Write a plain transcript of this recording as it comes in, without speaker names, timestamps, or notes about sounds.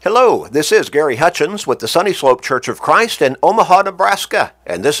Hello, this is Gary Hutchins with the Sunny Slope Church of Christ in Omaha, Nebraska,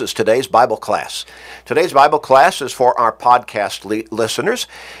 and this is today's Bible class. Today's Bible class is for our podcast listeners,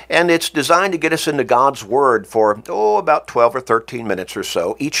 and it's designed to get us into God's Word for, about 12 or 13 minutes or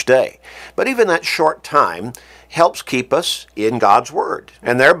so each day. But even that short time helps keep us in God's Word,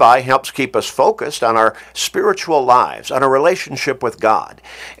 and thereby helps keep us focused on our spiritual lives, on our relationship with God.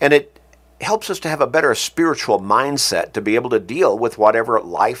 And it helps us to have a better spiritual mindset to be able to deal with whatever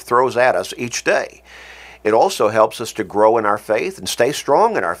life throws at us each day. It also helps us to grow in our faith and stay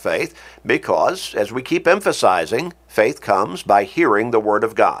strong in our faith because, as we keep emphasizing, faith comes by hearing the Word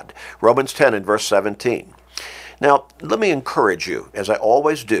of God. Romans 10 and verse 17. Now, let me encourage you, as I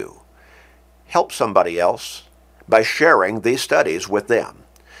always do, help somebody else by sharing these studies with them.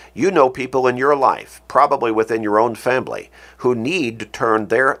 You know people in your life, probably within your own family, who need to turn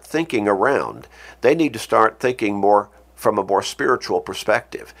their thinking around. They need to start thinking more from a more spiritual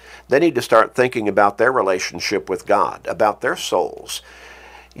perspective. They need to start thinking about their relationship with God, about their souls.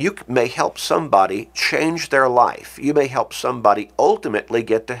 You may help somebody change their life. You may help somebody ultimately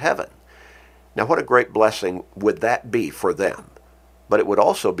get to heaven. Now, what a great blessing would that be for them? But it would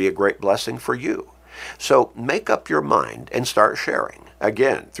also be a great blessing for you. So make up your mind and start sharing.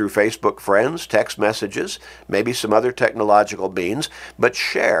 Again, through Facebook friends, text messages, maybe some other technological means, but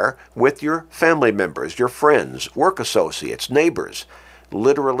share with your family members, your friends, work associates, neighbors,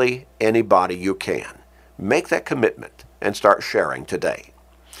 literally anybody you can. Make that commitment and start sharing today.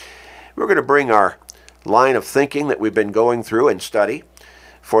 We're going to bring our line of thinking that we've been going through and study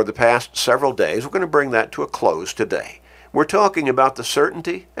for the past several days. We're going to bring that to a close today. We're talking about the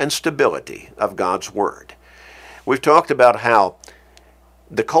certainty and stability of God's Word. We've talked about how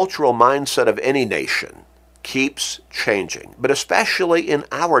the cultural mindset of any nation keeps changing, but especially in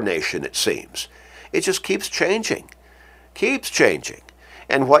our nation, it seems. It just keeps changing.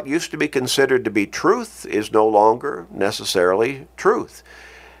 And what used to be considered to be truth is no longer necessarily truth.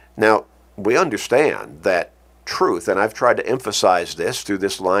 Now, we understand that truth, and I've tried to emphasize this through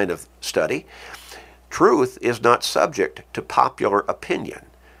this line of study, truth is not subject to popular opinion.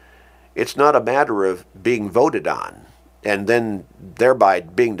 It's not a matter of being voted on and then thereby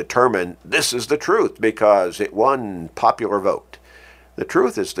being determined this is the truth because it won popular vote. The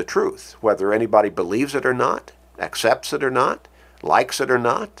truth is the truth, whether anybody believes it or not, accepts it or not, likes it or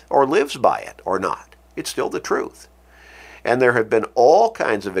not, or lives by it or not. It's still the truth. And there have been all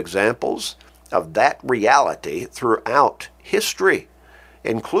kinds of examples of that reality throughout history,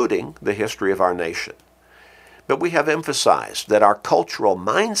 including the history of our nation. But we have emphasized that our cultural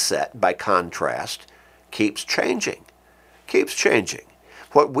mindset, by contrast, keeps changing.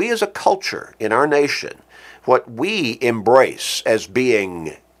 What we as a culture in our nation, what we embrace as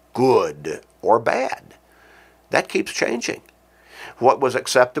being good or bad, that keeps changing. What was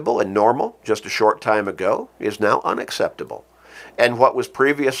acceptable and normal just a short time ago is now unacceptable. And what was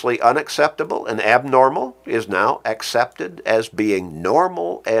previously unacceptable and abnormal is now accepted as being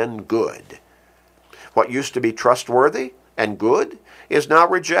normal and good. What used to be trustworthy and good is now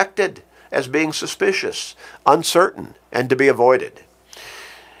rejected as being suspicious, uncertain, and to be avoided.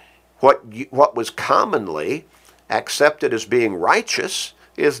 What was commonly accepted as being righteous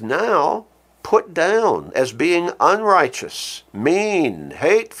is now put down as being unrighteous, mean,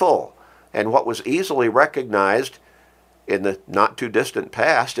 hateful, and what was easily recognized in the not-too-distant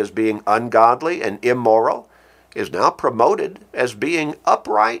past as being ungodly and immoral is now promoted as being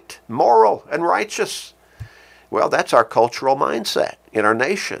upright, moral, and righteous. Well, that's our cultural mindset in our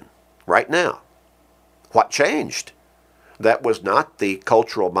nation right now. What changed? That was not the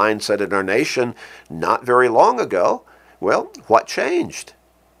cultural mindset in our nation not very long ago. Well, what changed?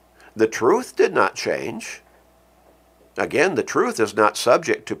 The truth did not change. Again, the truth is not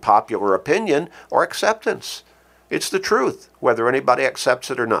subject to popular opinion or acceptance. It's the truth, whether anybody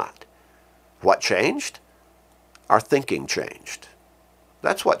accepts it or not. What changed? Our thinking changed.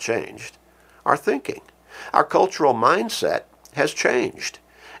 That's what changed. Our thinking. Our cultural mindset has changed.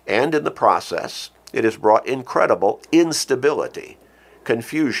 And in the process, it has brought incredible instability,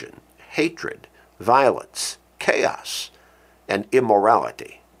 confusion, hatred, violence, chaos, and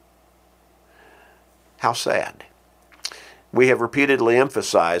immorality. How sad. We have repeatedly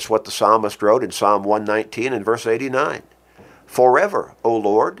emphasized what the psalmist wrote in Psalm 119 and verse 89. Forever, O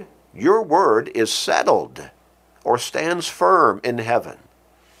Lord, your word is settled or stands firm in heaven.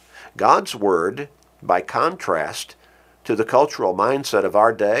 God's word, by contrast to the cultural mindset of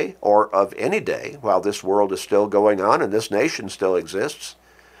our day or of any day while this world is still going on and this nation still exists,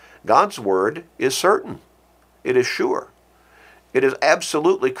 God's word is certain. It is sure. It is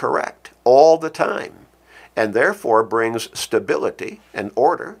absolutely correct all the time. and therefore brings stability and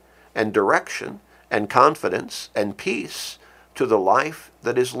order and direction and confidence and peace to the life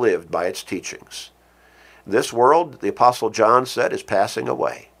that is lived by its teachings. This world, the Apostle John said, is passing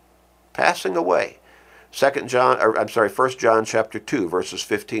away. Passing away. 1 John chapter 2, verses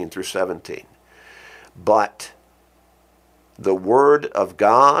 15 through 17. But the word of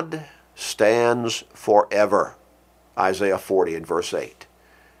God stands forever. Isaiah 40 and verse 8.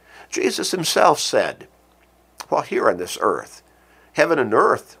 Jesus himself said, well, here on this earth, heaven and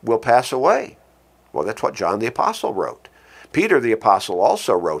earth will pass away. Well, that's what John the Apostle wrote. Peter the Apostle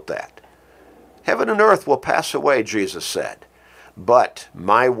also wrote that. Heaven and earth will pass away, Jesus said, but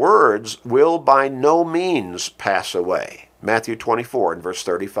my words will by no means pass away. Matthew 24 and verse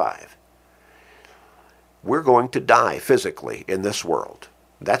 35. We're going to die physically in this world.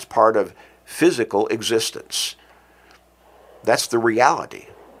 That's part of physical existence. That's the reality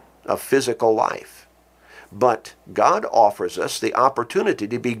of physical life. But God offers us the opportunity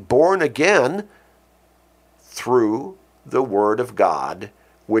to be born again through the Word of God,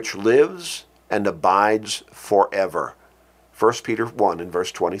 which lives and abides forever. 1 Peter 1 and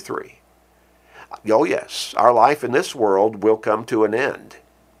verse 23. Oh yes, our life in this world will come to an end.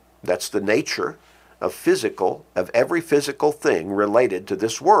 That's the nature of every physical thing related to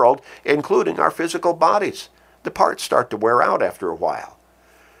this world, including our physical bodies. The parts start to wear out after a while.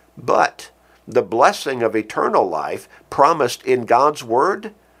 But the blessing of eternal life promised in God's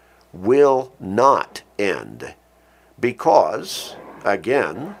Word will not end, because,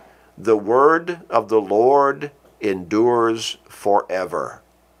 again, the word of the Lord endures forever.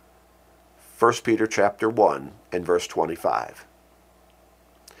 1 Peter chapter 1 and verse 25.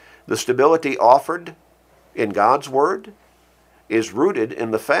 The stability offered in God's Word is rooted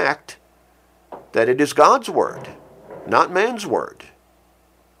in the fact that it is God's Word, not man's word.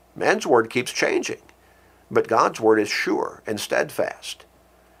 Man's word keeps changing, but God's Word is sure and steadfast.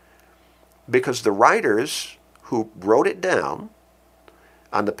 Because the writers who wrote it down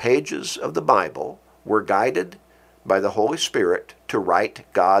on the pages of the Bible were guided by the Holy Spirit to write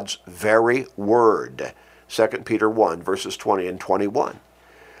God's very Word. 2 Peter 1, verses 20 and 21.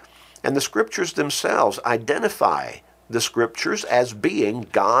 And the Scriptures themselves identify the Scriptures as being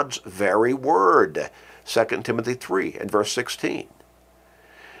God's very Word. 2 Timothy 3 and verse 16.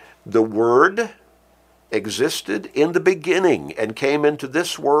 The Word existed in the beginning and came into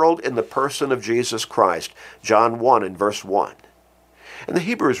this world in the person of Jesus Christ. John 1 and verse 1. And the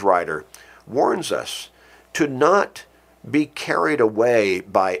Hebrews writer warns us to not be carried away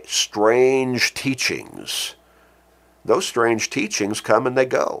by strange teachings. Those strange teachings come and they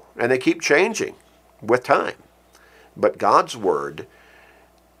go, and they keep changing with time. But God's Word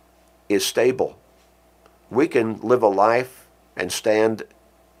is stable. We can live a life and stand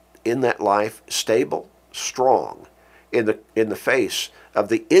in that life stable, strong, in the face of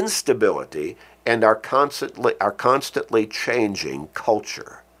the instability and our constantly changing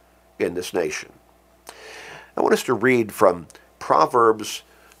culture in this nation. I want us to read from Proverbs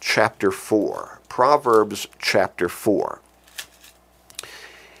chapter 4. Proverbs chapter 4.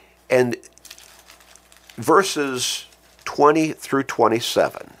 And verses 20 through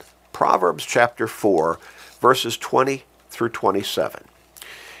 27. Proverbs chapter 4, verses 20 through 27.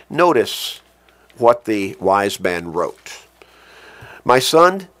 Notice what the wise man wrote. My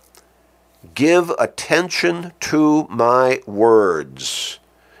son, give attention to my words.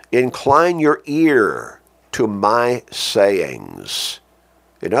 Incline your ear to my sayings.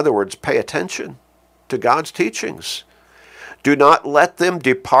 In other words, pay attention to God's teachings. Do not let them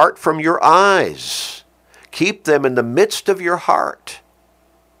depart from your eyes. Keep them in the midst of your heart.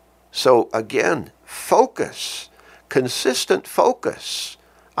 So again, focus, consistent focus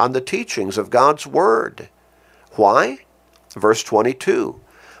on the teachings of God's Word. Why? Verse 22,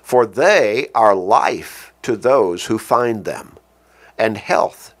 for they are life to those who find them, and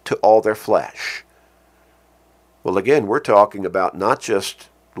health to all their flesh. Well, again, we're talking about not just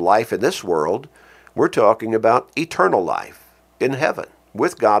life in this world, we're talking about eternal life in heaven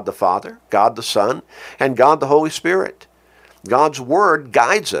with God the Father, God the Son, and God the Holy Spirit. God's Word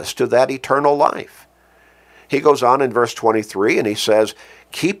guides us to that eternal life. He goes on in verse 23 and he says,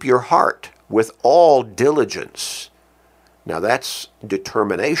 keep your heart with all diligence. Now that's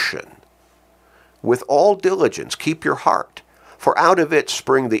determination. With all diligence, keep your heart, for out of it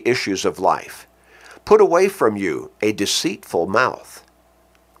spring the issues of life. Put away from you a deceitful mouth.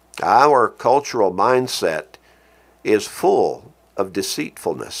 Our cultural mindset is full of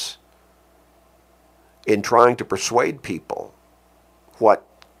deceitfulness in trying to persuade people what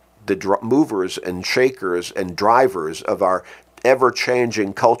the movers and shakers and drivers of our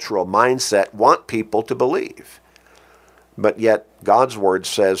ever-changing cultural mindset want people to believe. But yet God's word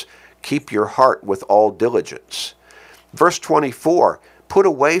says, keep your heart with all diligence. Verse 24, put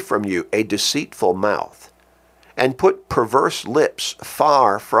away from you a deceitful mouth, and put perverse lips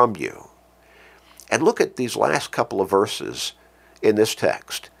far from you. And look at these last couple of verses in this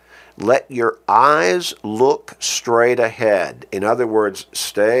text. Let your eyes look straight ahead. In other words,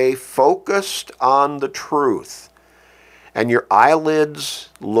 stay focused on the truth. And your eyelids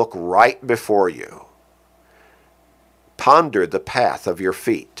look right before you. Ponder the path of your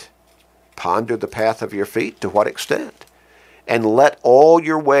feet. Ponder the path of your feet. To what extent? And let all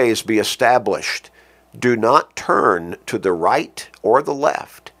your ways be established. Do not turn to the right or the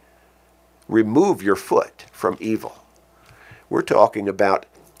left. Remove your foot from evil. We're talking about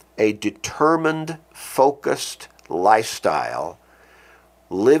a determined, focused lifestyle,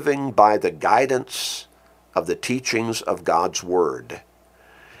 living by the guidance of the teachings of God's Word.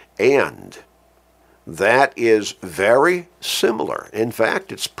 And that is very similar. In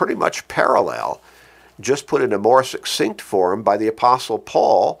fact, it's pretty much parallel, just put in a more succinct form by the Apostle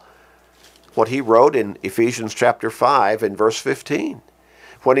Paul, what he wrote in Ephesians chapter 5 and verse 15,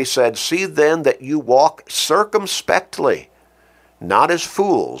 when he said, see then that you walk circumspectly, not as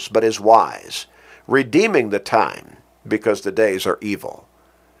fools, but as wise, redeeming the time, because the days are evil.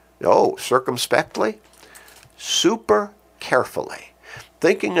 Oh, circumspectly? Super carefully.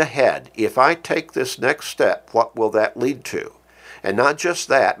 Thinking ahead, if I take this next step, what will that lead to? And not just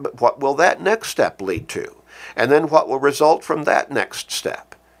that, but what will that next step lead to? And then what will result from that next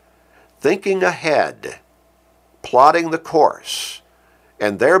step? Thinking ahead, plotting the course,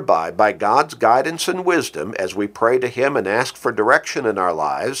 and thereby, by God's guidance and wisdom, as we pray to Him and ask for direction in our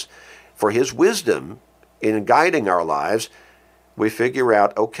lives, for His wisdom in guiding our lives, we figure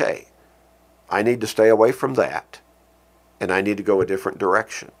out, okay, I need to stay away from that, and I need to go a different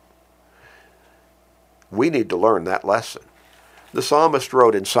direction. We need to learn that lesson. The psalmist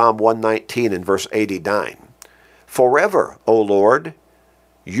wrote in Psalm 119 and verse 89, forever, O Lord,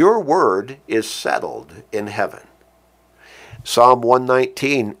 your word is settled in heaven. Psalm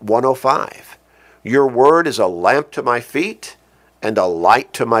 119, 105, your word is a lamp to my feet and a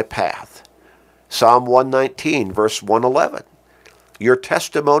light to my path. Psalm 119, verse 111, your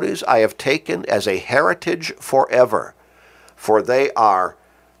testimonies I have taken as a heritage forever, for they are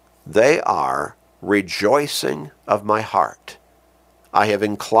rejoicing of my heart. I have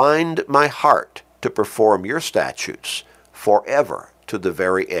inclined my heart to perform your statutes forever to the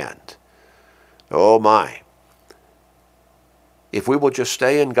very end. Oh my. If we will just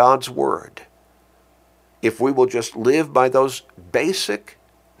stay in God's Word, if we will just live by those basic,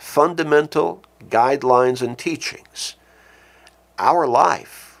 fundamental guidelines and teachings, our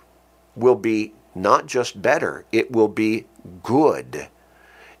life will be not just better, it will be good.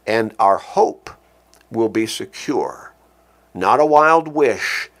 And our hope will be secure. Not a wild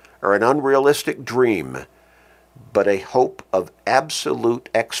wish or an unrealistic dream, but a hope of absolute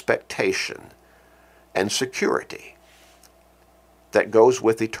expectation and security that goes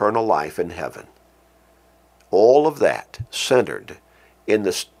with eternal life in heaven. All of that centered in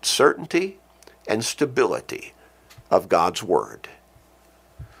the certainty and stability of God's Word.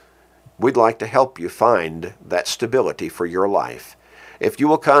 We'd like to help you find that stability for your life. If you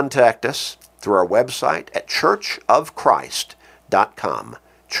will contact us through our website at churchofchrist.com,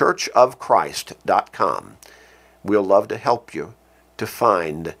 churchofchrist.com, we'll love to help you to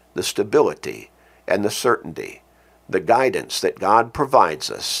find the stability and the certainty, the guidance that God provides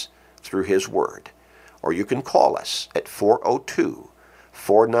us through His Word. Or you can call us at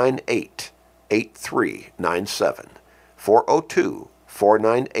 402-498-8397,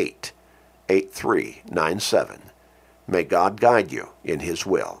 402-498-8397. May God guide you in His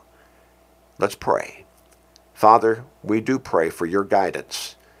will. Let's pray. Father, we do pray for your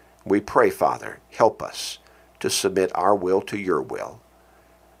guidance. We pray, Father, help us to submit our will to your will.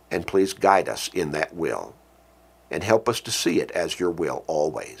 And please guide us in that will. And help us to see it as your will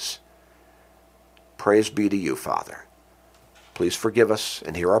always. Praise be to you, Father. Please forgive us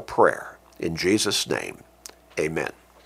and hear our prayer. In Jesus' name, amen.